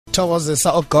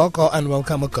Thokozisa uGogo and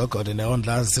welcome uGogo Dineo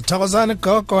Ndlanzi. Thokozani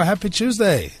Gogo, happy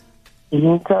Tuesday.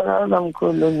 Ngithokoza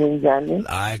mkhulu ninjani?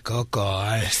 Hayi Gogo,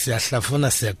 hayi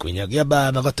siyahlafuna siyagwinya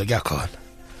kuyababa kodwa kuyakhona.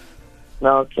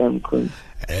 Okay mkhulu.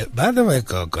 By the way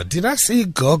Gogo, did I see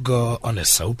Gogo on a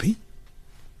soapy?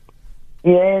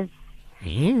 Yes.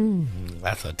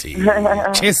 I thought he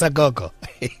chase a Gogo.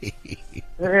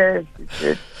 Yes.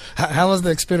 How was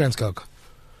the experience, Gogo?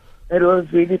 It was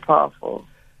really powerful,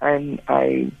 and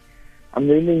I'm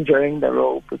really enjoying the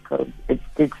role because it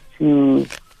speaks to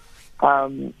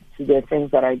the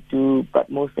things that I do, but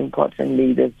most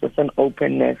importantly, there's just an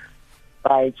openness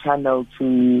by channel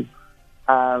to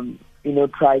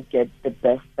try to get the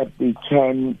best that we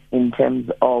can in terms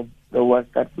of the work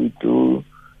that we do,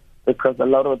 because a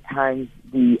lot of times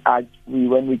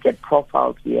when we get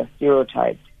profiled, we are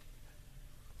stereotyped.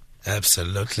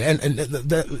 Absolutely,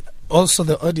 and also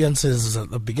the audience is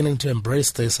beginning to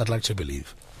embrace this, I'd like to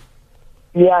believe.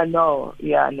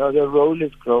 The role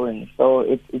is growing, so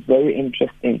it's very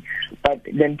interesting. But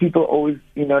then people always,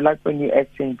 like when you're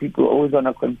acting, people always want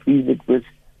to confuse it with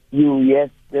you. Yes,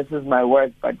 this is my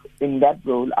work, but in that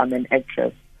role, I'm an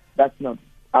actress. It's not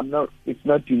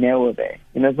Dineo there.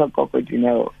 It's not Gogo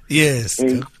Dineo. Yes.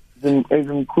 It's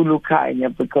Mkulu Kanya,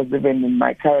 because even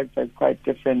my character is quite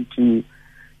different to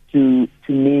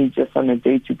me just on a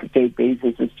day-to-day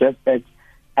basis. It's just that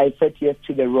I said yes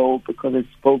to the role because it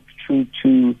spoke true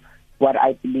to what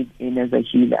I believe in as a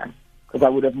healer. Because I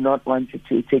would have not wanted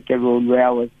to take a role where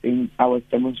I was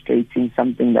demonstrating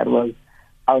something that was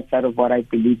outside of what I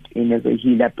believed in as a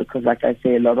healer. Because, like I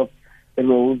say, a lot of the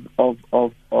roles of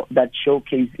that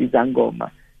showcase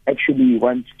Izangoma actually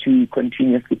want to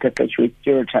continuously perpetuate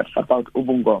stereotypes about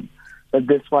Ubungoma. But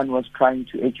this one was trying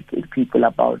to educate people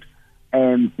about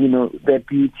the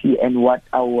beauty and what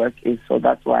our work is. So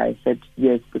that's why I said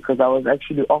yes, because I was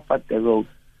actually offered the role.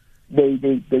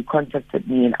 They contacted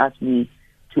me and asked me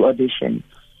to audition.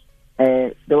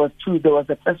 There was two. There was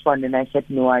the first one, and I said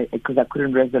no, because I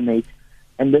couldn't resonate.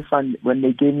 And this one, when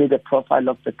they gave me the profile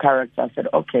of the character, I said,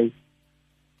 okay,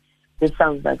 this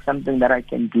sounds like something that I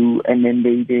can do. And then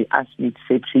they asked me to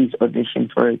say, please audition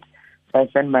for it. So I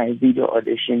sent my video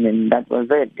audition, and that was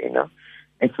it.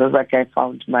 It was like I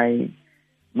found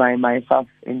myself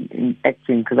in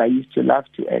acting, because I used to love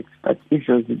to act, but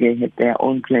issues, they had their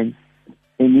own plans.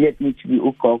 They needed me to be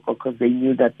Ukoko because they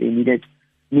knew that they needed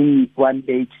me one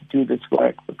day to do this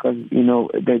work, because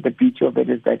the beauty of it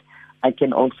is that I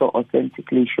can also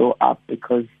authentically show up,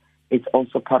 because it's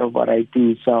also part of what I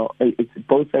do. So it's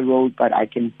both a role, but I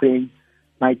can bring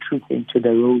my truth into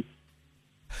the role.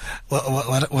 Well,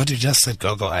 what you just said,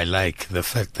 Gogo, I like the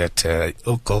fact that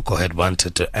Gogo had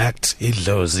wanted to act.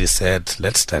 Idlozi said,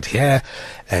 let's start here.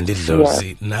 And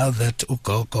Idlozi, now that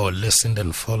Gogo listened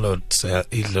and followed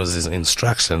Idlozi's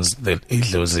instructions, that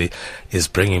Idlozi is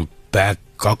bringing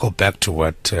Gogo back to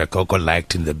what Gogo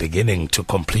liked in the beginning, to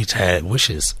complete her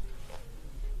wishes.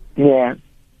 Yeah.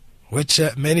 Which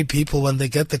many people, when they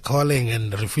get the calling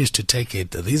and refuse to take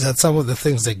it, these are some of the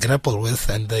things they grapple with,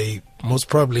 and they most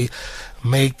probably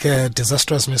make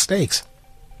disastrous mistakes.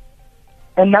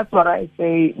 And that's what I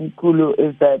say, Nkulu,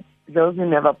 is that those who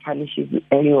never punishes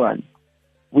anyone,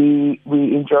 we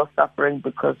enjoy suffering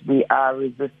because we are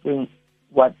resisting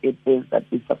what it is that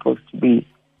we're supposed to be.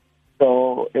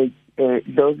 So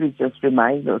those just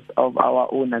reminds us of our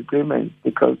own agreements,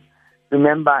 because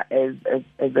remember, as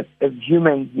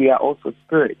humans, we are also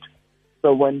spirit.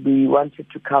 So when we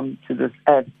wanted to come to this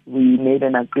earth, we made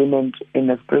an agreement in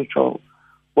the spiritual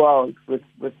world with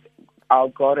our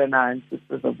God and our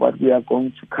ancestors of what we are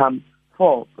going to come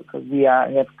for, because we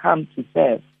have come to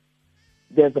serve.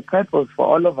 There's a purpose for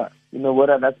all of us,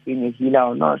 whether that's being a healer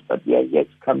or not, but we are yet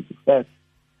to come to serve.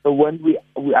 So when we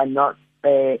are not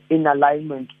in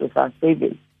alignment with our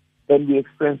saviors, then we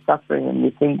experience suffering, and we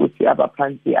think they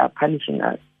are punishing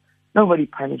us. Nobody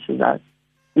punishes us.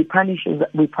 We punish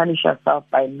ourselves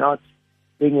by not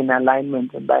being in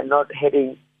alignment and by not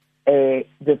having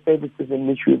the services in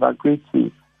which we've agreed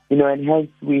to. And hence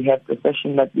we have the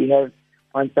session that we have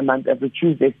once a month, every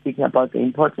Tuesday, speaking about the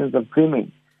importance of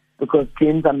dreaming, because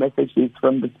dreams are messages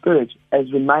from the spirit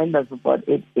as reminders of what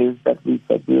it is that we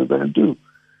said we were going to do.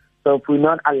 So if we're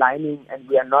not aligning and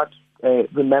we are not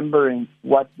remembering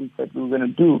what we said we were going to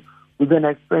do, we're going to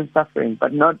experience suffering,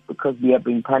 but not because we are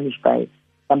being punished by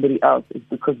somebody else. It's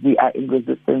because we are in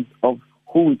resistance of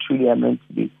who we truly are meant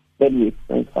to be. Then we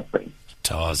experience suffering.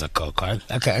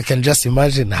 I can just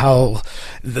imagine how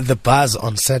the buzz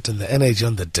on set and the energy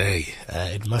on the day,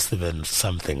 it must have been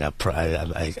something I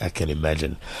can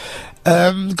imagine.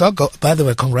 Gogo, by the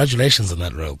way, congratulations on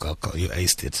that role, Gogo. You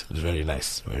aced it. It was very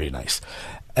nice, very nice.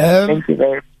 Thank you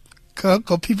very much.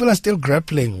 Gogo, people are still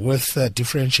grappling with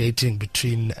differentiating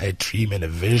between a dream and a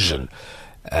vision.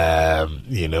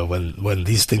 When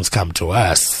these things come to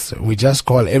us, we just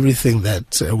call everything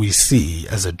that we see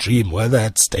as a dream, whether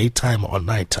it's daytime or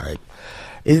nighttime.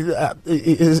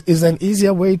 Is an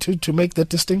easier way to make that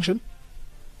distinction?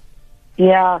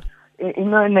 Yeah,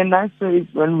 in a nice way is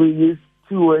when we use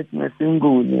two words in a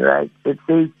single, right? It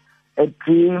says a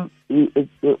dream is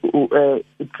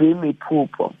a dream is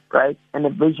pupo, right? And a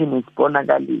vision is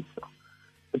bonagaliso.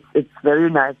 It's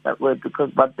very nice that word, because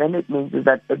what then it means is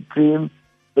that a dream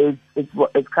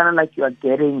it's kind of like you are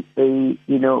getting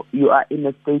you are in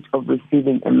a state of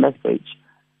receiving a message,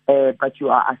 but you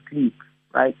are asleep,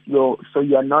 right? So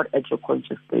you are not at your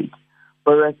conscious state.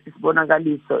 Whereas it's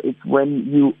bonagaliso, it's when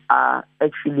you are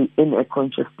actually in a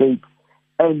conscious state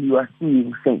and you are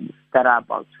seeing things that are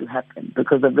about to happen.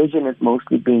 Because a vision is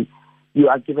mostly being, you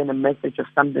are given a message of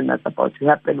something that's about to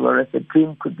happen, whereas a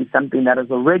dream could be something that has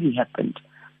already happened.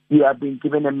 You are being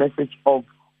given a message of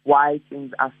why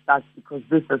things are stuck because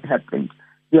this has happened.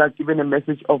 You are given a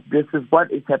message of this is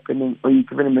what is happening, or you're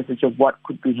given a message of what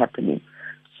could be happening.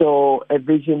 So a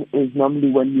vision is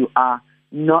normally when you are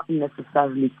not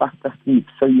necessarily fast asleep,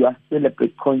 so you are still a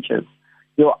bit conscious.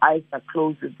 Your eyes are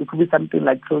closed. It could be something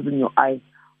like closing your eyes,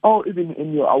 or even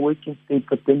in your awakened state,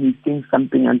 but then you're seeing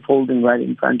something unfolding right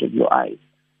in front of your eyes.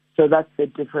 So that's the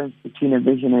difference between a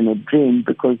vision and a dream,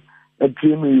 because a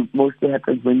dream mostly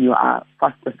happens when you are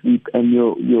fast asleep and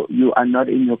you are not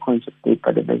in your conscious state,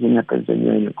 but a vision happens when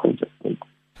you're in your conscious state.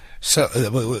 So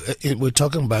we're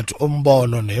talking about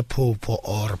umbono nephupho,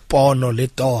 or pono le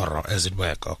toro, as it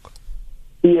were, Gogo.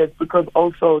 Yes, because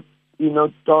also,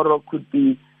 toro could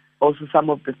be also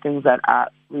some of the things that are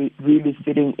really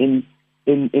sitting in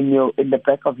the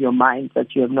back of your mind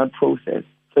that you have not processed.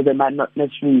 So they might not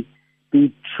necessarily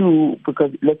be true,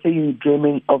 because let's say you're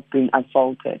dreaming of being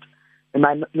assaulted. It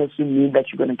might not necessarily mean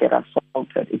that you're going to get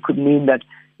assaulted. It could mean that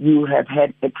you have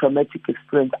had a traumatic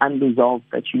experience unresolved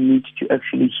that you need to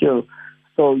actually heal.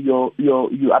 So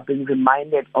you are being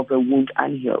reminded of a wound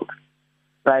unhealed,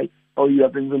 right? Or you are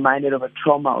being reminded of a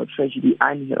trauma or tragedy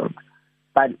unhealed.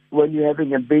 But when you're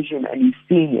having a vision and you're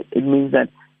seeing it, it means that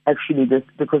actually this,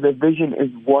 because a vision is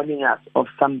warning us of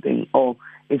something or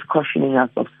is cautioning us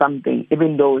of something,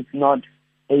 even though it's not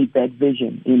a bad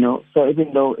vision, So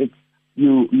even though it's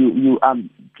you are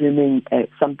dreaming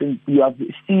something, you are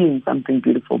seeing something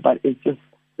beautiful, but it's just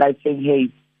like saying, hey,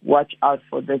 watch out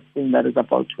for this thing that is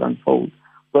about to unfold.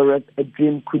 Whereas a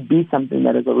dream could be something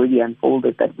that has already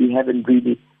unfolded that we haven't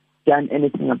really done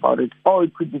anything about it. Or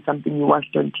it could be something you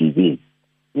watched on TV,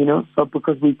 So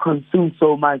because we consume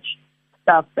so much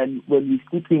stuff, and when we're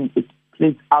sleeping, it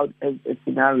plays out as a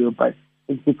scenario, but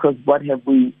it's because what have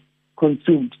we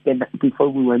consumed before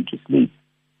we went to sleep.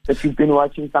 If you've been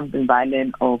watching something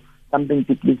violent or something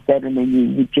deeply sad and then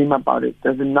you dream about it,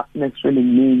 does not necessarily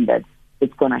mean that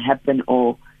it's going to happen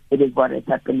or it is what has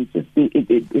happened.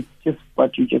 It's just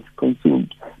what you just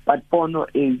consumed. But porno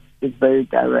is very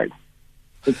direct.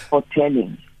 It's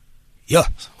foretelling. Yeah,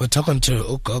 we're talking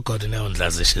to Gogo Dineo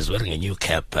Ndlanzi. She's wearing a new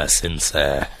cap since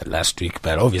last week,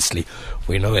 but obviously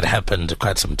we know it happened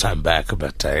quite some time back.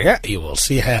 But you will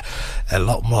see her a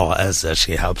lot more as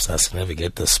she helps us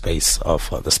navigate the space of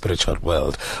the spiritual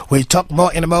world. We'll talk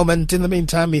more in a moment. In the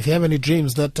meantime, if you have any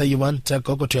dreams that you want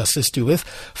Gogo to assist you with,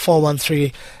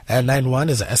 41391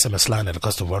 is an SMS line at a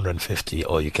cost of 150,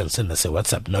 or you can send us a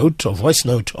WhatsApp note or voice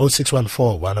note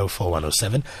 0614 104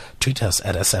 107. Tweet us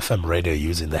at SFM Radio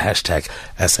using the hashtag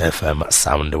SFM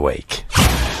Sound Awake.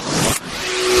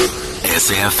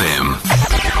 SAFM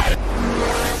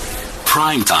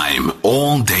Prime Time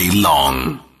all day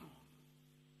long.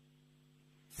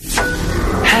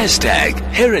 Hashtag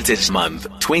Heritage Month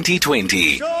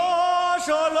 2020.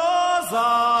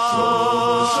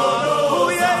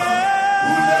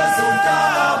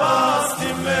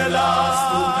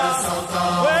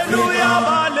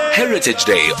 Heritage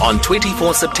Day on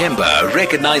 24 September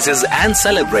recognizes and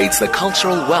celebrates the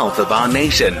cultural wealth of our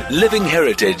nation. Living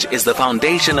heritage is the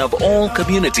foundation of all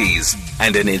communities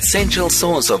and an essential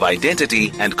source of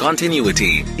identity and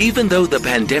continuity. Even though the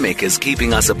pandemic is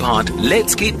keeping us apart,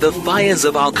 let's keep the fires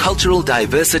of our cultural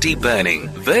diversity burning,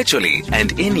 virtually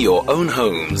and in your own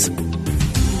homes.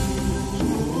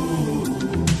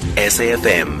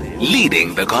 SAFM,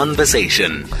 leading the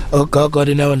conversation. Gogo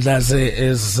Dineo Ndlanzi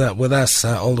is with us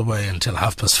all the way until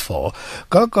 4:30.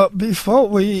 Gogo, before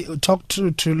we look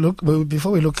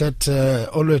at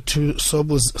Oluwethu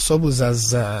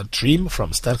Sobuza's dream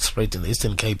from Sterkspruit in the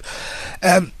Eastern Cape,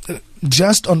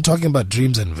 just on talking about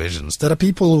dreams and visions, there are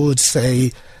people who would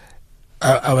say,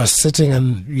 I was sitting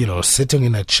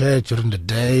in a chair during the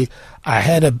day. I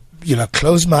had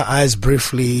closed my eyes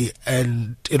briefly,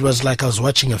 and it was like I was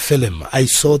watching a film. I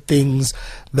saw things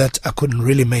that I couldn't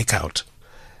really make out.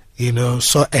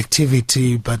 Saw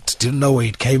activity, but didn't know where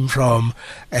it came from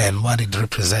and what it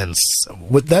represents.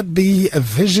 Would that be a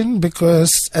vision?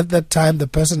 Because at that time, the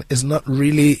person is not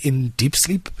really in deep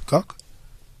sleep, Cock?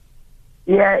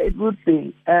 Yeah, it would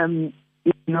be.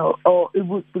 Or it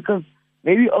would, because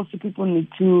maybe also people need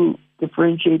to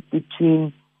differentiate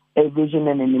between a vision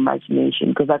and an imagination,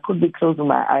 because I could be closing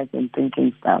my eyes and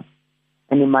thinking stuff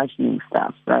and imagining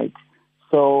stuff, right?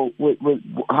 So with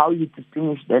how you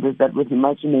distinguish that is that with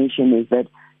imagination is that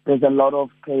there's a lot of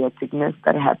chaoticness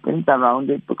that happens around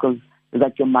it, because it's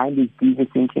like your mind is busy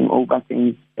thinking over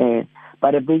things.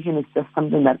 But a vision is just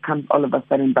something that comes all of a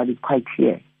sudden, but it's quite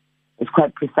clear. It's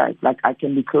quite precise. Like I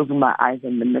can be closing my eyes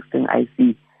and the next thing I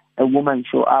see a woman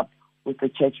show up with the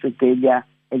church regalia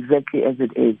exactly as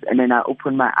it is. And then I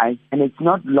open my eyes and it's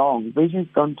not long. Visions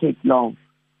don't take long,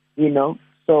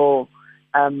 So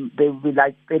they will be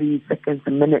like 30 seconds,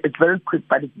 a minute. It's very quick,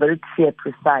 but it's very clear,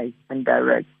 precise, and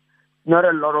direct. Not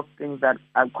a lot of things that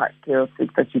are quite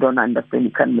chaotic that you don't understand,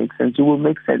 you can't make sense. You will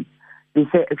make sense. You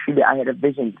say, actually, I had a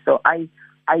vision. So I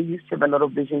used to have a lot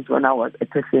of visions when I was a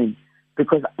person,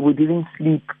 because we didn't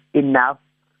sleep enough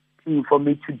for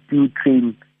me to do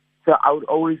dreams. So I would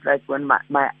always, like, when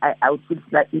I would feel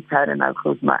slightly tired and I'll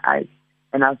close my eyes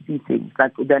and I'll see things.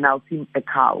 Like, then I'll see a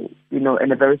cow,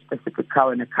 and a very specific cow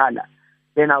and a color.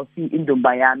 Then I'll see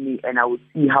Indumbayami and I would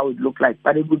see how it looked like.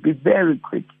 But it would be very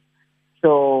quick.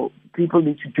 So people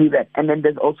need to do that. And then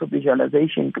there's also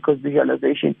visualization, because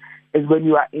visualization is when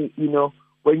you are,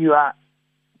 when you are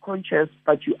conscious,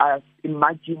 but you are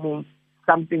imagining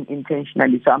something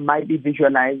intentionally. So I might be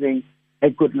visualizing a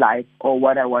good life or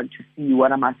what I want to see,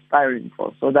 what I'm aspiring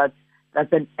for. So that's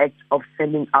an act of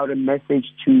sending out a message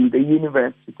to the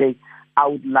universe to say, I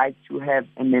would like to have,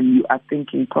 and then you are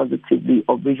thinking positively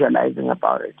or visualizing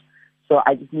about it. So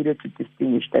I just needed to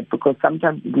distinguish that, because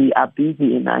sometimes we are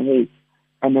busy in our heads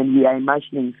and then we are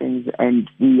imagining things and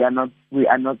we are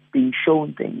not being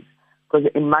shown things. Because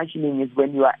imagining is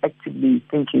when you are actively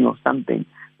thinking of something,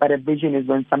 but a vision is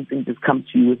when something just comes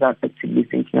to you without actively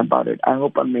thinking about it. I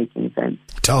hope I'm making sense.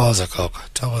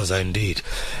 Tawaza indeed.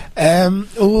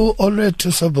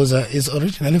 Olwethu Sobhuza is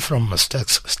originally from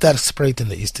Sterkspruit in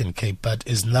the Eastern Cape, but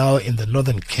is now in the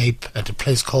Northern Cape at a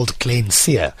place called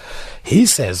Kleinseer. He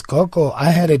says, Gogo, I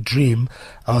had a dream.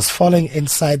 I was falling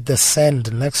inside the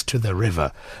sand next to the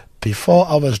river. Before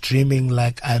I was dreaming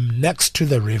like I'm next to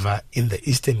the river in the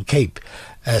Eastern Cape.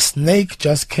 A snake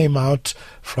just came out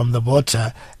from the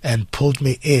water and pulled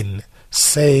me in,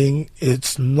 saying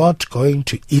it's not going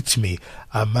to eat me.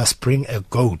 I must bring a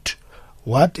goat.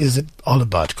 What is it all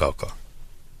about, Gogo?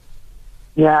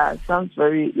 Yeah, it sounds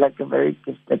like a very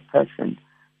gifted person.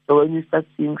 So when you start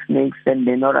seeing snakes and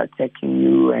they're not attacking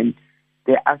you and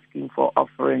they're asking for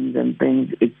offerings and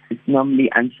things, it's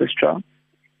normally ancestral.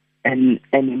 And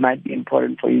it might be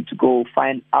important for you to go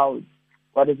find out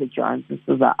what is it your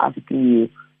ancestors are asking you,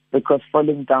 because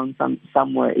falling down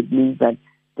somewhere, it means that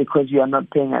because you are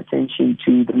not paying attention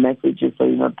to the messages or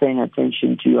you're not paying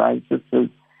attention to your ancestors,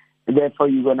 therefore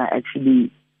you're going to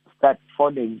actually start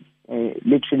falling.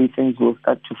 Literally things will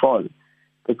start to fall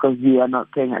because you are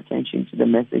not paying attention to the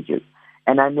messages.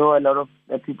 And I know a lot of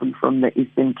the people from the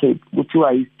Eastern Cape, which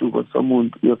I used to go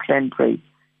Somund, your clan praise,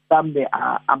 some they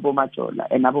are Abomachola,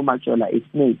 and Abomachola is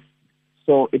snake.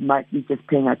 So it might be just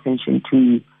paying attention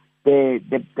to the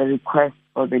requests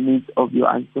or the needs of your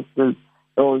ancestors,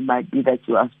 or it might be that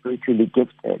you are spiritually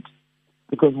gifted.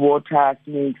 Because water,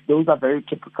 snakes, those are very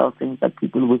typical things that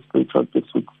people with spiritual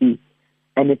gifts would see.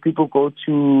 And if people go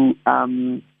to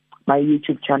my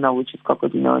YouTube channel, which is Gogo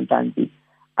Dineo Ndlanzi,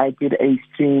 I did a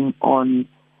stream on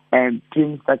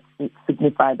dreams that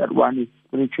signify that one is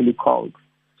spiritually called.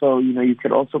 So, you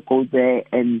could also go there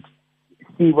and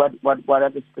see what are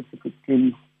the specific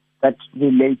dreams that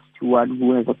relate to one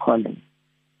who has a calling.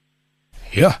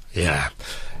 Yeah.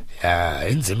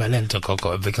 Inzima lento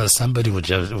Gogo, because somebody would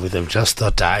have just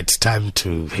thought, it's time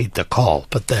to hit the call,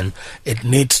 but then it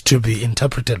needs to be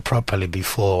interpreted properly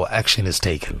before action is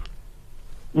taken.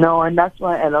 No, and that's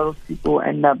why a lot of people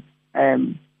end up,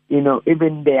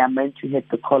 even they are meant to hit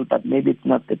the call, but maybe it's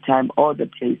not the time or the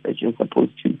place that you're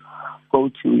supposed to go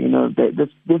to.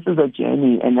 This is a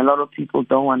journey, and a lot of people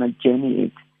don't want to journey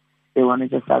it. They want to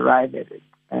just arrive at it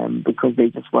because they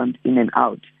just want in and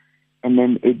out. And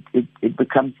then it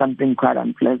becomes something quite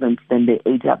unpleasant. Then they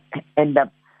end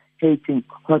up hating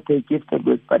what they're gifted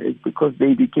with, but it's because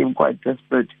they became quite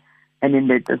desperate. And in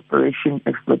their desperation,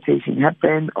 exploitation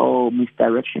happened or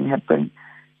misdirection happened.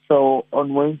 So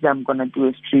on Wednesday, I'm going to do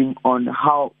a stream on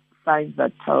how signs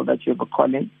that tell that you have a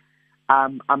calling.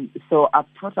 So I've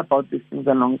thought about these things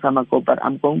a long time ago, but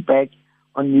I'm going back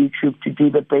on YouTube to do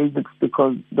the basics,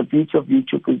 because the beauty of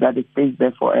YouTube is that it stays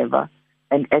there forever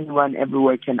and anyone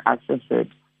everywhere can access it,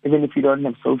 even if you don't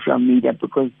have social media,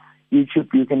 because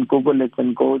YouTube, you can Google it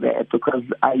and go there, because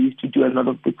I used to do a lot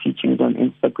of the teachings on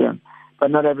Instagram.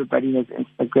 But not everybody has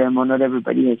Instagram, or not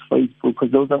everybody has Facebook,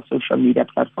 because those are social media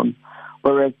platforms.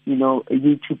 Whereas,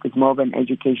 YouTube is more of an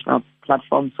educational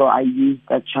platform, so I use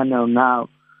that channel now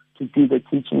to do the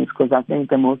teachings, because I think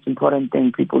the most important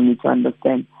thing people need to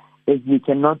understand is you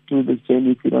cannot do this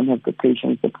journey if you don't have the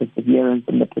patience, the perseverance,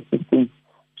 and the persistence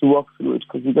to walk through it,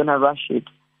 because you're going to rush it.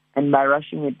 And by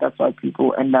rushing it, that's why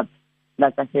people end up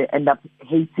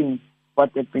hating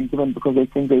what they've been given, because they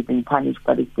think they've been punished,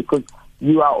 but it's because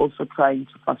you are also trying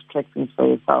to fast-track things for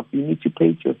yourself. You need to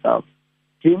pace yourself.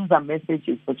 Dreams are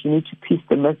messages, but you need to piece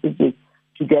the messages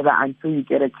together until you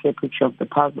get a clear picture of the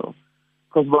puzzle.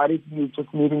 Because what if you're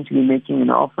just needing to be making an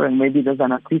offering? Maybe there's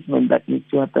an appeasement that needs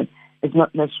to happen. It's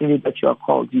not necessarily that you are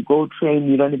called. You go train,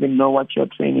 you don't even know what you're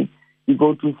training. You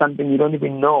go do something you don't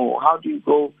even know. How do you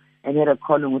go and hit a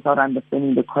calling without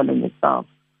understanding the calling itself?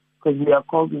 Because we are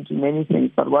called into many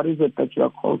things, but what is it that you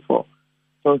are called for?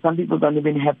 So some people don't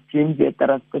even have dreams yet that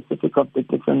are specific of the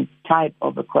different type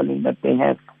of a calling that they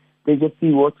have. They just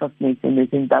see water snakes and they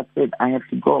think, that's it, I have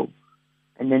to go.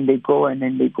 And then they go and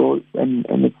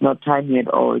and it's not time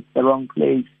yet, or it's the wrong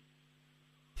place.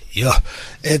 Yeah,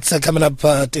 it's coming up,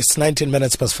 it's 19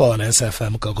 minutes past 4 on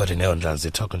SFM. Gogo Dineo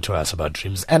Ndlanzi talking to us about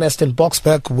dreams. Ernest in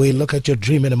Boxburg, we look at your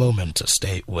dream in a moment.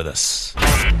 Stay with us.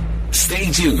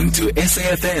 Stay tuned to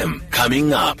SAFM.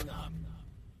 Coming up.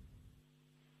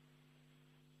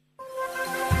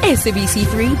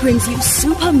 SABC3 brings you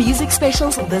super music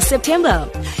specials this September.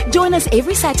 Join us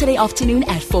every Saturday afternoon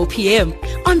at 4 p.m.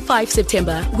 On 5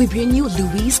 September, we bring you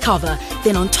Louise Cover.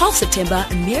 Then on 12 September,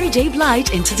 Mary J. Blige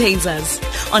entertains us.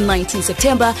 On 19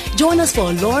 September, join us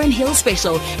for a Lauryn Hill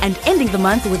special, and ending the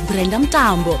month with Brenda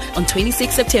Mtambo on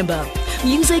 26 September.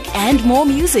 Music and more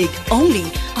music, only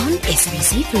on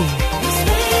SABC3.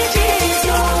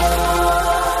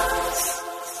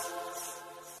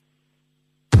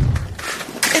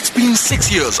 It's been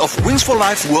 6 years of Wings for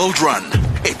Life World Run.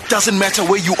 It doesn't matter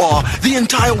where you are, the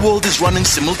entire world is running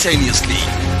simultaneously.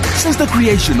 Since the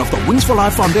creation of the Wings for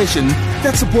Life Foundation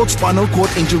that supports spinal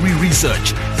cord injury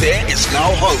research, there is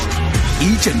now hope.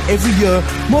 Each and every year,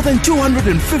 more than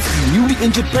 250 newly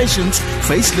injured patients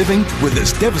face living with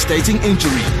this devastating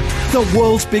injury. The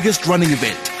world's biggest running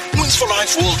event, Wings for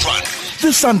Life World Run.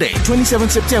 This Sunday, 27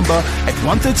 September at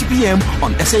 1:30 p.m.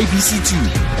 on SABC2.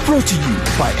 Brought to you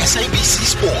by SABC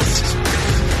Sports.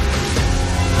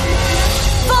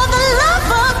 For the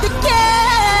love of the game.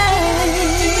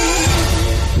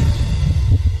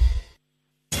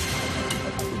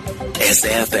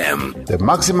 SAFM. The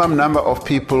maximum number of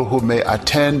people who may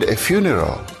attend a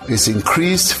funeral is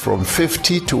increased from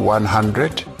 50 to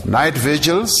 100. Night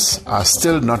vigils are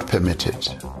still not permitted.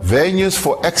 Venues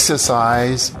for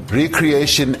exercise,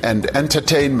 recreation and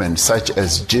entertainment such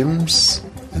as gyms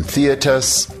and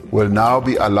theaters will now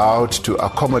be allowed to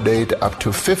accommodate up to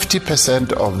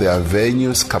 50% of their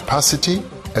venue's capacity.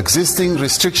 Existing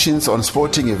restrictions on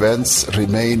sporting events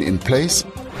remain in place.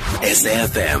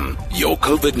 SAFM, your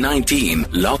COVID-19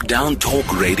 lockdown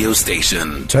talk radio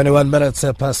station. 21 minutes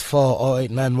past 4,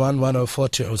 0891 104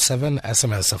 207,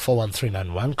 SMS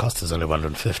 41391, cost is only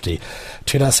 150.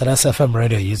 Tweet us at SFM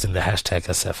Radio using the hashtag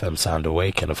SFM Sound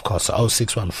Awake, and of course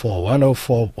 0614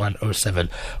 104 107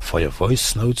 for your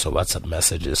voice notes or WhatsApp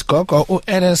messages. Gogo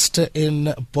Ernest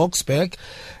in Boxburg,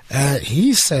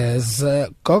 he says,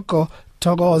 Gogo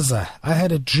Togoza, I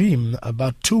had a dream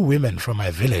about two women from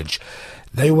my village.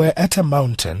 They were at a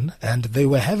mountain and they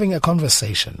were having a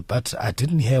conversation, but I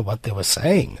didn't hear what they were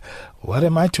saying. What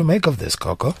am I to make of this,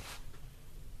 Gogo?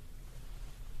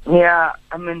 Yeah,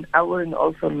 I mean, I wouldn't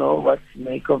also know what to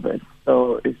make of it.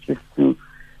 So it's just to,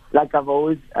 like I've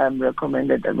always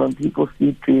recommended that when people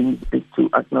see dreams, is to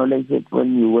acknowledge it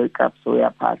when you wake up. So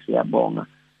bonga, bonga,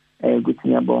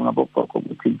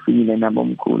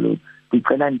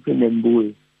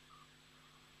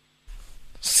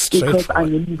 because I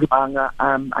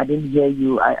didn't hear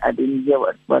you. I didn't hear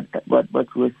what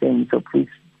you were saying. So please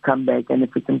come back. And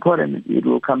if it's important, it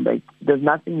will come back. There's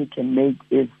nothing you can make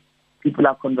if people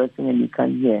are conversing and you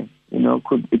can't hear.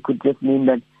 It could just mean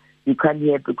that you can't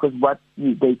hear because what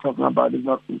they're talking about is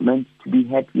not meant to be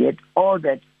heard yet, or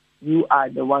that you are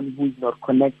the one who's not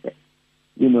connected.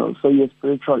 So your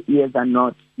spiritual ears are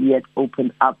not yet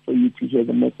opened up for you to hear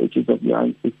the messages of your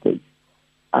ancestors.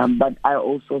 But I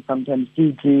also sometimes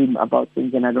do dream about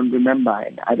things and I don't remember,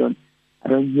 and I don't I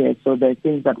don't hear. So there are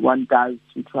things that one does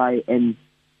to try and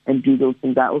do those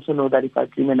things. I also know that if I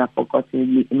dream and I've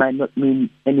forgotten, it might not mean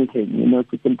anything.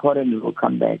 If it's important, it will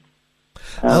come back.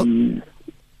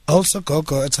 Also,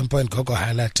 Gogo, at some point, Gogo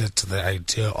highlighted the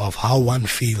idea of how one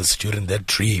feels during that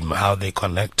dream, how they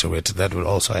connect to it. That will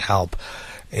also help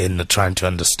in trying to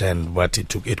understand what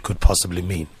it could possibly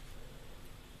mean.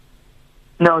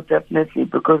 No, definitely,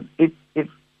 because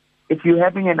if you're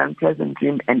having an unpleasant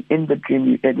dream and in the dream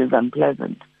you said it's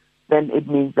unpleasant, then it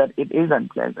means that it is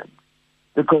unpleasant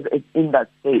because it's in that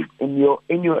state. In your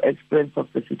experience of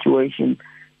the situation,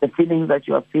 the feelings that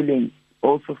you are feeling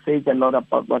also says a lot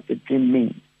about what the dream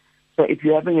means. So if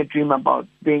you're having a dream about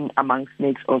being among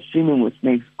snakes or swimming with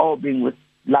snakes or being with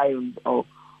lions or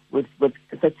with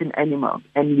certain animals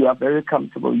and you are very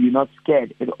comfortable, you're not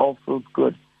scared, it all feels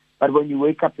good. But when you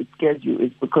wake up, it scares you.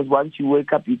 It's because once you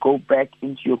wake up, you go back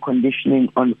into your conditioning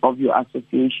of your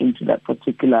association to that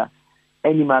particular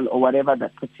animal or whatever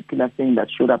that particular thing that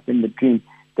showed up in the dream.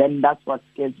 Then that's what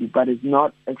scares you. But it's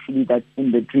not actually that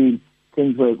in the dream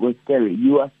things were scary.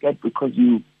 You are scared because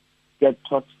you get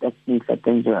taught that snakes are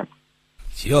dangerous.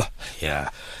 Yeah.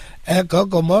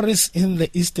 Gogo Morris in the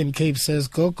Eastern Cape says,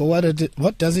 Gogo,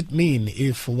 what does it mean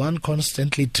if one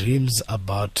constantly dreams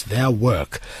about their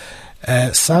work?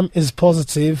 Some is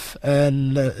positive,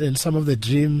 and in some of the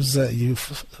dreams you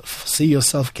see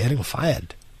yourself getting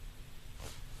fired.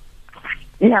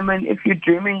 Yeah, I mean, if you're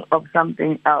dreaming of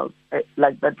something else,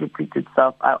 like that repeats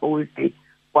itself, I always say,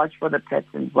 watch for the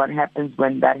patterns. What happens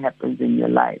when that happens in your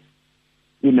life?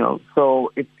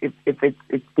 So if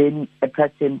it's been a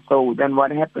pattern, so then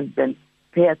what happens then?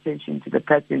 Pay attention to the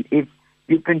pattern. If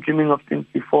you've been dreaming of things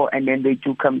before and then they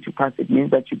do come to pass, it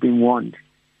means that you've been warned,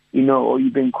 or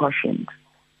you've been cautioned.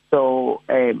 So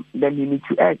then you need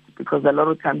to act, because a lot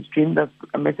of times dreams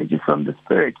are messages from the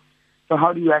spirit. So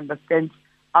how do you understand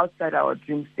outside our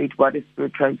dream state what is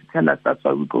spirit trying to tell us? That's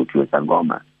why we go to a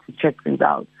sangoma to check things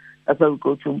out. That's why we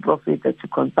go to a prophet to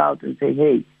consult and say,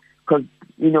 hey, because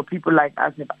people like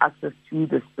us have access to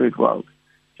the spirit world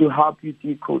to help you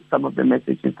decode some of the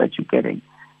messages that you're getting.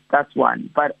 That's one.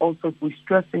 But also, if we're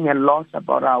stressing a lot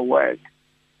about our work,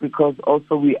 because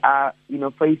also we are,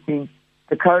 facing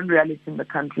the current reality in the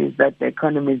country is that the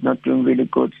economy is not doing really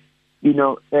good.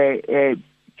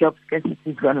 Job scarcity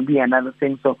is going to be another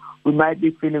thing. So we might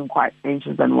be feeling quite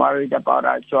anxious and worried about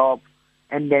our job,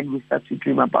 and then we start to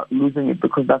dream about losing it,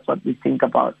 because that's what we think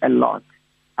about a lot.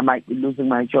 I might be losing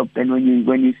my job. Then when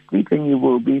you're sleeping, you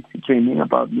will be dreaming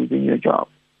about losing your job.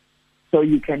 So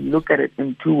you can look at it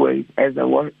in two ways, as a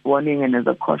warning and as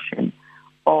a caution,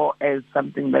 or as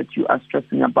something that you are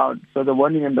stressing about. So the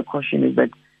warning and the caution is that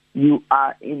you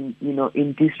are in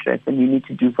distress and you need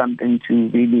to do something to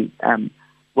really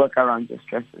work around your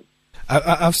stresses.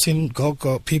 I've seen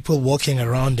Gogo people walking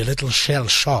around a little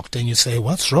shell-shocked, and you say,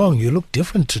 what's wrong? You look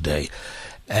different today.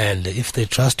 And if they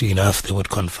trust you enough, they would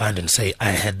confide and say, I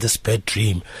had this bad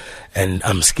dream and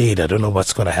I'm scared. I don't know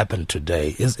what's going to happen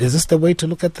today. Is this the way to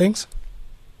look at things?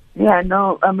 Yeah,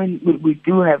 no, I mean, we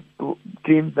do have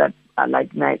dreams that are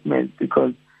like nightmares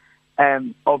because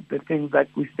of the things that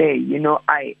we say.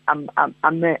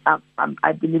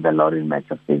 I believe a lot in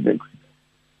metaphysics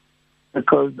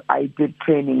because I did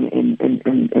training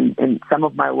in some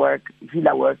of my work.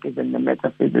 Healer work is in the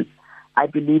metaphysics. I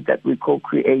believe that we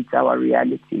co-create our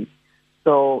reality.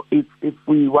 So if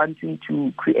we wanting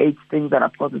to create things that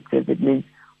are positive, it means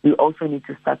we also need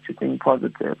to start to think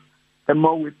positive. The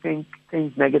more we think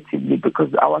things negatively,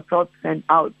 because our thoughts send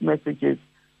out messages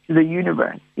to the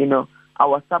universe.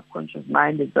 Our subconscious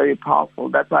mind is very powerful.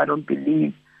 That's why I don't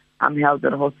believe I'm held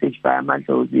at hostage by a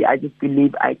Amadlozi. I just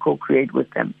believe I co-create with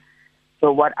them.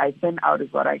 So what I send out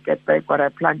is what I get back. What I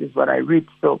plant is what I reap.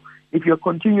 So if you're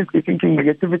continuously thinking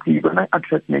negativity, you're going to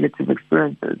attract negative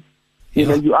experiences.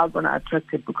 You are going to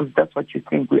attract it because that's what you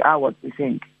think. We are what we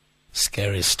think.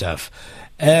 Scary stuff.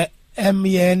 M.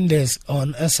 Yendes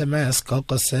on SMS,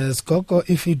 Gogo says, Gogo,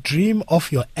 if you dream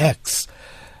of your ex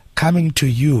coming to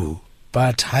you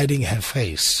but hiding her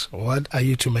face, what are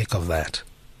you to make of that?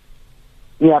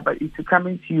 Yeah, but if you're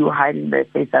coming to you hiding their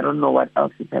face, I don't know what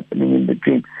else is happening in the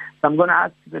dream. So I'm going to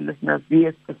ask the listeners, be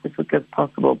as specific as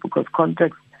possible, because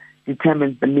context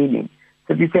determines the meaning.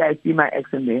 So if you say, I see my ex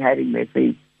and they're hiding their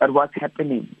face, but what's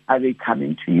happening? Are they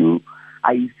coming to you?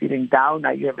 Are you sitting down?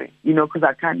 Are you having, because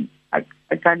I can't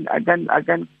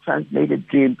translate a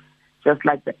dream just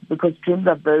like that, because dreams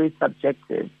are very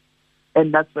subjective.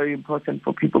 And that's very important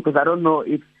for people, because I don't know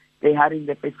if they're hiding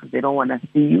their face because they don't want to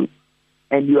see you,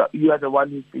 and you are the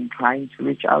one who's been trying to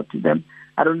reach out to them.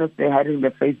 I don't know if they're hiding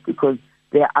their face because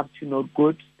they're up to no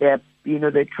good. They're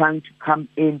trying to come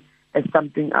in as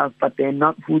something else, but they're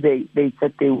not who they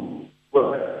said they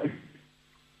were.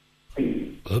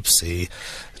 Oopsie.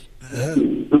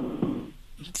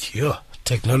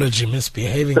 Technology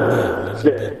misbehaving there a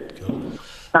little bit.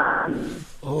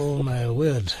 Oh my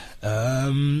word.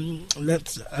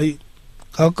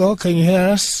 Gogo, can you hear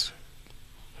us?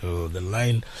 Oh, the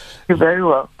line. You very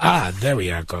well. There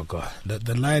we are, Gogo.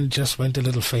 The line just went a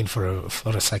little faint for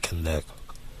a second there.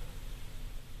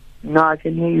 No, I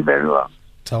can hear you very well.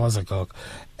 Tawaza Gogo.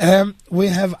 We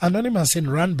have Anonymous in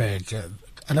Randburg.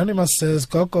 Anonymous says,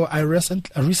 Gogo, I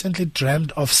recently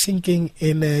dreamt of sinking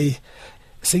in a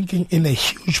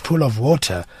huge pool of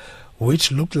water,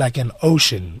 which looked like an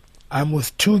ocean. I'm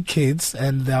with two kids,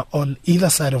 and they're on either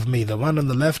side of me, the one on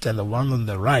the left and the one on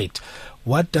the right.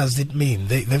 What does it mean?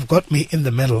 They've got me in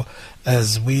the middle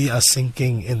as we are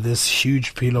sinking in this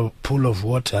huge pool of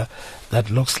water that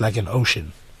looks like an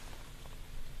ocean.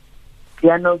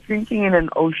 Yeah, no, sinking in an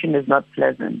ocean is not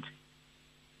pleasant,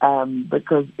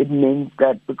 because it means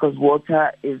that because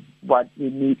water is what we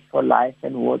need for life,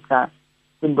 and water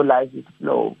symbolizes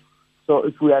flow. So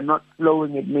if we are not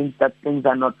flowing, it means that things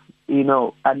are not,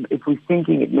 and if we're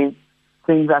sinking, it means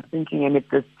things are sinking. And if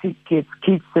the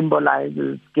kids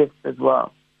symbolizes gifts as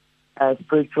well,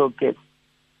 spiritual gifts.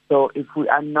 So if we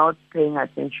are not paying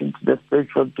attention to the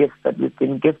spiritual gifts that we've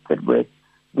been gifted with,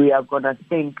 we are going to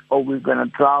sink, or we're going to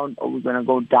drown, or we're going to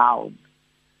go down.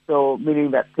 So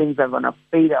meaning that things are going to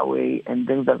fade away and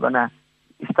things are going to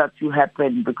start to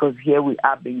happen, because here we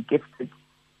are being gifted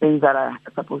things that are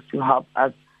supposed to help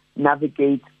us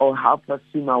navigate or help us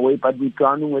swim away, but we're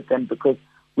drowning with them because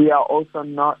we are also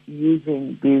not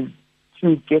using these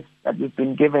two gifts that we've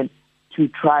been given to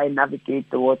try and navigate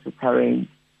the water terrain.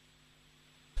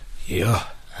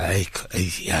 Hey,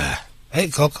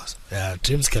 Gogo.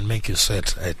 Dreams can make you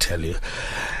sweat, I tell you.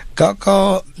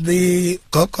 Gogo's got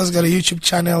a YouTube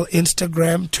channel,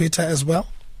 Instagram, Twitter as well?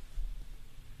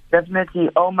 Definitely.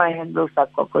 All my handles are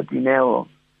Gogo Dineo.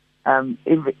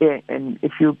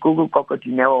 If you Google Gogo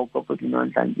Dineo or Gogo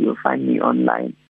Dineo Ndlanzi, you'll find me online.